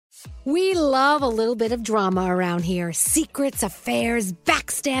We love a little bit of drama around here. Secrets, affairs,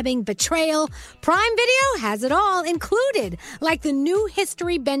 backstabbing, betrayal. Prime Video has it all included. Like the new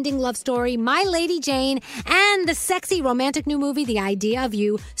history-bending love story, My Lady Jane, and the sexy romantic new movie, The Idea of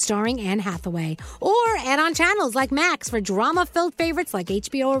You, starring Anne Hathaway. Or add-on channels like Max for drama-filled favorites like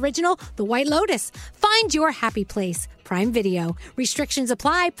HBO original, The White Lotus. Find your happy place. Prime Video. Restrictions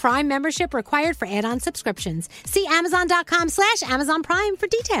apply. Prime membership required for add-on subscriptions. See Amazon.com/Amazon Prime for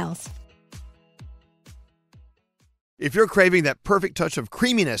details. If you're craving that perfect touch of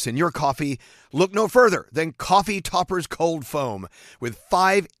creaminess in your coffee, look no further than Coffee Topper's Cold Foam with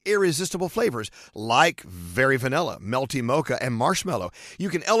 5 irresistible flavors like very vanilla, melty mocha, and marshmallow. You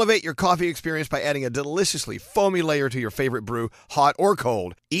can elevate your coffee experience by adding a deliciously foamy layer to your favorite brew, hot or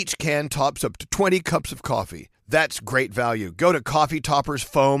cold. Each can tops up to 20 cups of coffee. That's great value. Go to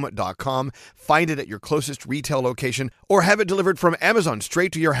coffeetoppersfoam.com, find it at your closest retail location, or have it delivered from Amazon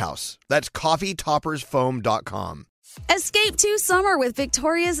straight to your house. That's coffeetoppersfoam.com. Escape to summer with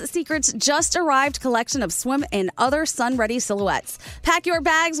Victoria's Secret's just arrived collection of swim and other sun-ready silhouettes. Pack your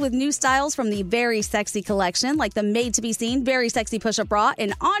bags with new styles from the Very Sexy collection, like the made-to-be-seen Very Sexy push-up bra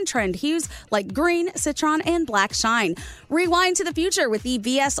in on-trend hues like green, citron, and black shine. Rewind to the future with the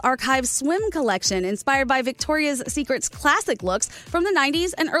VS Archive Swim collection, inspired by Victoria's Secret's classic looks from the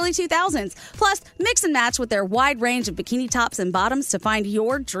 90s and early 2000s. Plus, mix and match with their wide range of bikini tops and bottoms to find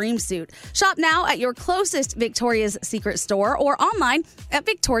your dream suit. Shop now at your closest Victoria's Secret store or online at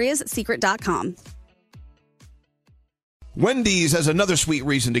victoriassecret.com. Wendy's has another sweet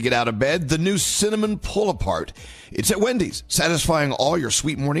reason to get out of bed, the new Cinnamon Pull-Apart. It's at Wendy's, satisfying all your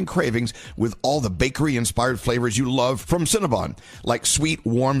sweet morning cravings with all the bakery-inspired flavors you love from Cinnabon, like sweet,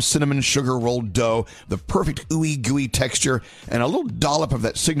 warm cinnamon sugar rolled dough, the perfect ooey gooey texture, and a little dollop of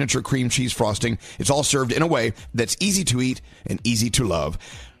that signature cream cheese frosting. It's all served in a way that's easy to eat and easy to love.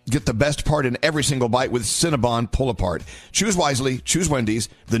 Get the best part in every single bite with Cinnabon Pull-Apart. Choose wisely. Choose Wendy's.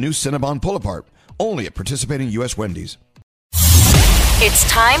 The new Cinnabon Pull-Apart. Only at participating U.S. Wendy's. It's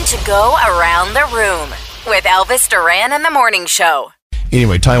time to go around the room with Elvis Duran and the Morning Show.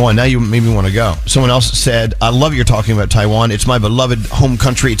 Anyway, Taiwan, now you made me want to go. Someone else said, I love you're talking about Taiwan. It's my beloved home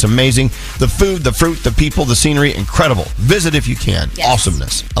country. It's amazing. The food, the fruit, the people, the scenery, incredible. Visit if you can. Yes.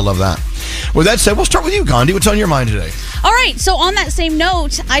 Awesomeness. I love that. With that said, we'll start with you, Gandhi. What's on your mind today? All right, so on that same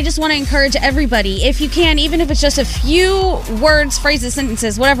note, I just want to encourage everybody, if you can, even if it's just a few words, phrases,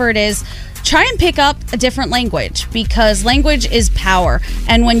 sentences, whatever it is, try and pick up a different language, because language is power.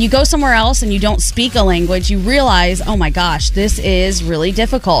 And when you go somewhere else and you don't speak a language, you realize, oh my gosh, this is really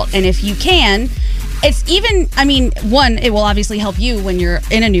difficult. And if you can, it's even, one, it will obviously help you when you're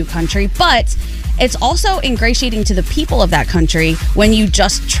in a new country, but it's also ingratiating to the people of that country when you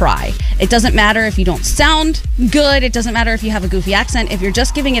just try. It doesn't matter if you don't sound good. It doesn't matter if you have a goofy accent. If you're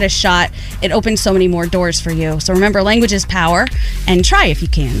just giving it a shot, it opens so many more doors for you. So remember, language is power, and try if you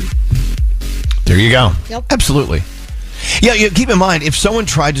can. There you go. Yep. Absolutely. Yeah, keep in mind, if someone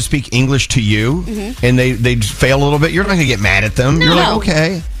tried to speak English to you and they fail a little bit, you're not going to get mad at them. No. You're like,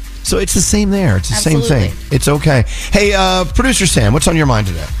 okay. So it's the same there. It's the same thing. It's okay. Hey, Producer Sam, what's on your mind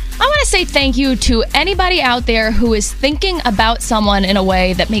today? I want to say thank you to anybody out there who is thinking about someone in a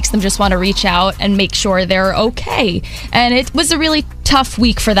way that makes them just want to reach out and make sure they're okay. And it was a really tough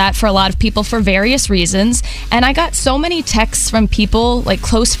week for that for a lot of people for various reasons. And I got so many texts from people, like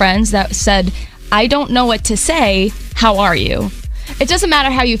close friends, that said, I don't know what to say. How are you? It doesn't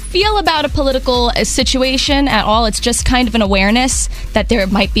matter how you feel about a political situation at all. It's just kind of an awareness that there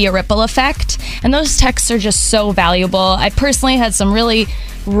might be a ripple effect. And those texts are just so valuable. I personally had some really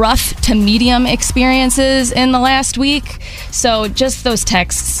rough to medium experiences in the last week. So just those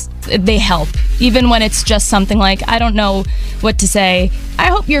texts, they help. Even when it's just something like, I don't know what to say. I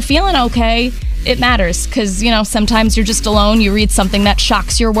hope you're feeling okay. It matters because, sometimes you're just alone. You read something that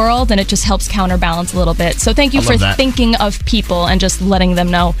shocks your world and it just helps counterbalance a little bit. So thank you for thinking of people and just letting them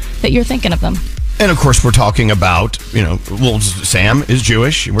know that you're thinking of them. And of course, we're talking about, Sam is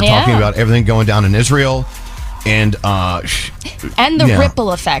Jewish. We're talking about everything going down in Israel. And the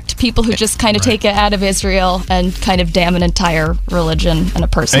ripple effect. People who just kind of take it out of Israel and kind of damn an entire religion and a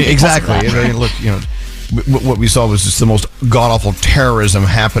person. Exactly. Look, what we saw was just the most god-awful terrorism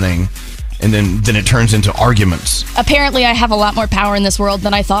happening. And then it turns into arguments. Apparently, I have a lot more power in this world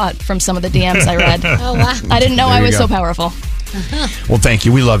than I thought from some of the DMs I read. Oh, wow. I didn't know I was so powerful. Well, thank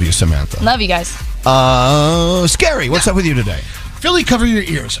you. We love you, Samantha. Love you guys. Scary, what's up with you today? Philly, cover your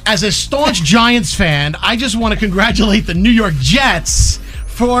ears. As a staunch Giants fan, I just want to congratulate the New York Jets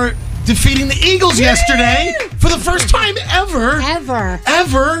for defeating the Eagles yesterday for the first time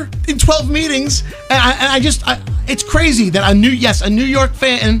ever in 12 meetings. And it's crazy that a New York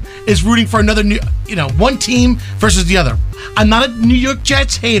fan is rooting for another one team versus the other. I'm not a New York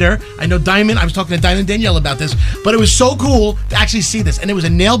Jets hater. I know I was talking to Diamond and Danielle about this, but it was so cool to actually see this. And it was a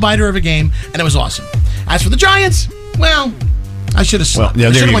nail-biter of a game, and it was awesome. As for the Giants, well, I should have slept. Well,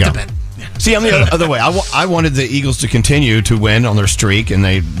 yeah, there you went go. to bed. Yeah. See, I'm the other way. I wanted the Eagles to continue to win on their streak, and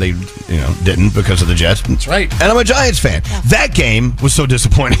they didn't because of the Jets. That's right. And I'm a Giants fan. Yeah. That game was so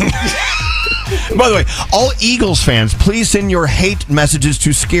disappointing. By the way, all Eagles fans, please send your hate messages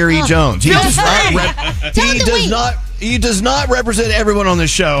to Scary Jones. He does not represent everyone on this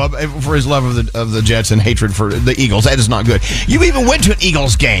show for his love of the Jets and hatred for the Eagles. That is not good. You even went to an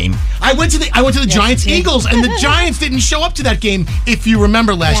Eagles game. I went to the Giants Eagles, and the Giants didn't show up to that game. If you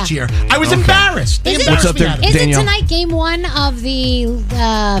remember last year, I was embarrassed. What's up there, Is Danielle? it tonight game 1 of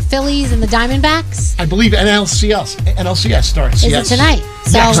the Phillies and the Diamondbacks? I believe NLCS starts. Is it tonight?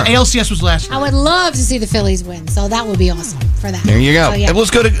 So ALCS was last night. I would love to see the Phillies win, so that would be awesome for that. There you go. So, yeah. And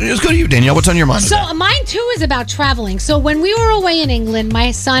let's go to you, Danielle. What's on your mind? So mine too is about traveling. So when we were away in England,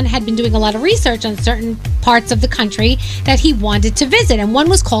 my son had been doing a lot of research on certain parts of the country that he wanted to visit, and one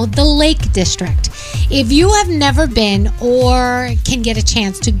was called the Lake District. If you have never been or can get a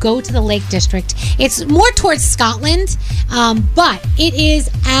chance to go to the Lake District, it's more towards Scotland, but it is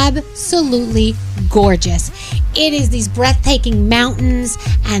absolutely gorgeous. It is these breathtaking mountains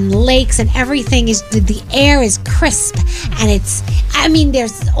and lakes, and everything is, the air is crisp, and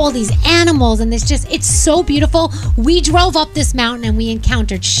there's all these animals, and it's so beautiful. We drove up this mountain and we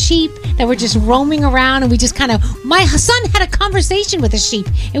encountered sheep that were just roaming around, and we just my son had a conversation with a sheep.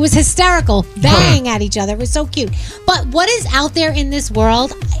 It was hysterical, baying at each other. It was so cute. But what is out there in this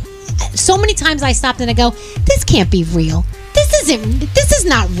world, so many times I stopped and I go, this can't be real. This is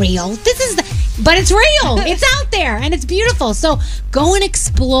not real. But it's real. It's out there, and it's beautiful. So go and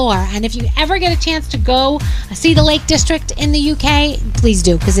explore. And if you ever get a chance to go see the Lake District in the UK, please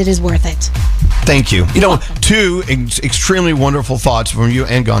do, because it is worth it. Thank you. Two extremely wonderful thoughts from you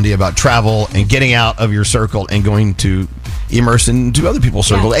and Gandhi about travel and getting out of your circle and going to immerse into other people's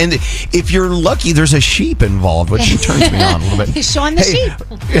circle. Yeah. And if you're lucky, there's a sheep involved, which turns me on a little bit. Sean the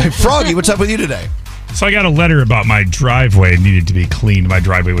sheep. Froggy, what's up with you today? So I got a letter about my driveway. It needed to be cleaned. My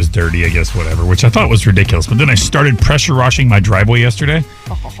driveway was dirty, I guess, whatever, which I thought was ridiculous. But then I started pressure washing my driveway yesterday.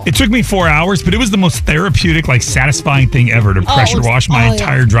 It took me 4 hours, but it was the most therapeutic, satisfying thing ever to pressure wash my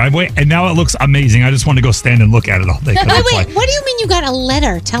entire driveway. And now it looks amazing. I just want to go stand and look at it all day. Wait, what do you mean you got a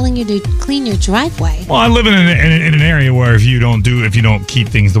letter telling you to clean your driveway? Well, I live in an area where if you don't keep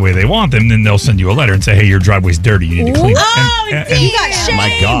things the way they want them, then they'll send you a letter and say, hey, your driveway's dirty. You need to clean it. You got shame.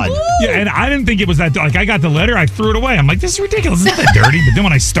 My God. Yeah, and I didn't think it was that. I got the letter, I threw it away. I'm like, this is ridiculous. It's not that dirty. But then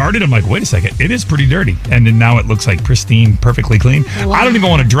when I started, I'm like, wait a second, it is pretty dirty. And then now it looks like pristine, perfectly clean. Wow. I don't even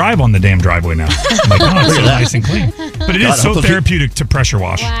want to drive on the damn driveway now. I'm like, oh, it's so nice and clean. But it is so therapeutic to pressure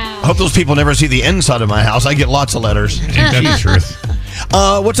wash. Wow. I hope those people never see the inside of my house. I get lots of letters. Ain't that the truth?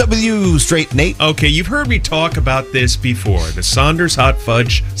 What's up with you, Straight Nate? Okay, you've heard me talk about this before, the Saunders Hot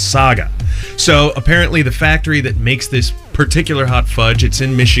Fudge saga. So apparently the factory that makes this particular hot fudge, it's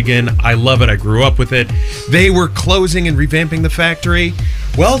in Michigan. I love it. I grew up with it. They were closing and revamping the factory.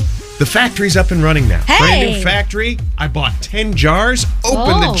 Well, the factory's up and running now. Hey. Brand new factory. I bought 10 jars,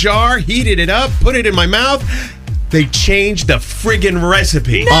 opened the jar, heated it up, put it in my mouth. They changed the friggin'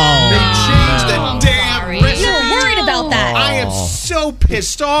 recipe. No. They changed the damn recipe. You were worried about that. I am so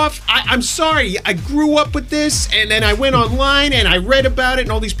pissed off. I'm sorry. I grew up with this, and then I went online and I read about it,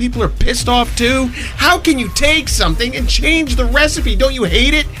 and all these people are pissed off too. How can you take something and change the recipe? Don't you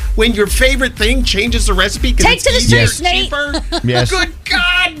hate it when your favorite thing changes the recipe? Take to the streets, Nate. Cheaper? Yes. Good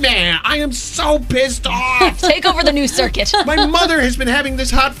God, man. I am so pissed off. Take over the news circuit. My mother has been having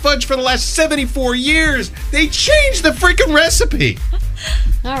this hot fudge for the last 74 years. They changed the freaking recipe.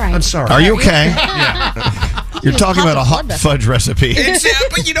 All right. I'm sorry. Are you okay? Yeah. You're talking about a hot fudge recipe.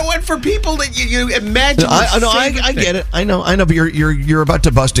 But you know what? For people that you imagine, I get it. I know. But you're about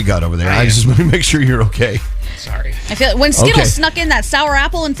to bust a gut over there. I just want to make sure you're okay. Sorry. I feel when Skittles snuck in that sour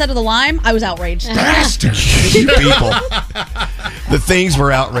apple instead of the lime, I was outraged. Bastard. You people. The things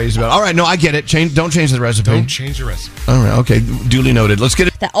we're outraged about. All right, no, I get it. Don't change the recipe. Don't change the recipe. All right, okay. Duly noted. Let's get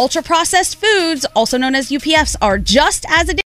it. That ultra-processed foods, also known as UPFs, are just as addictive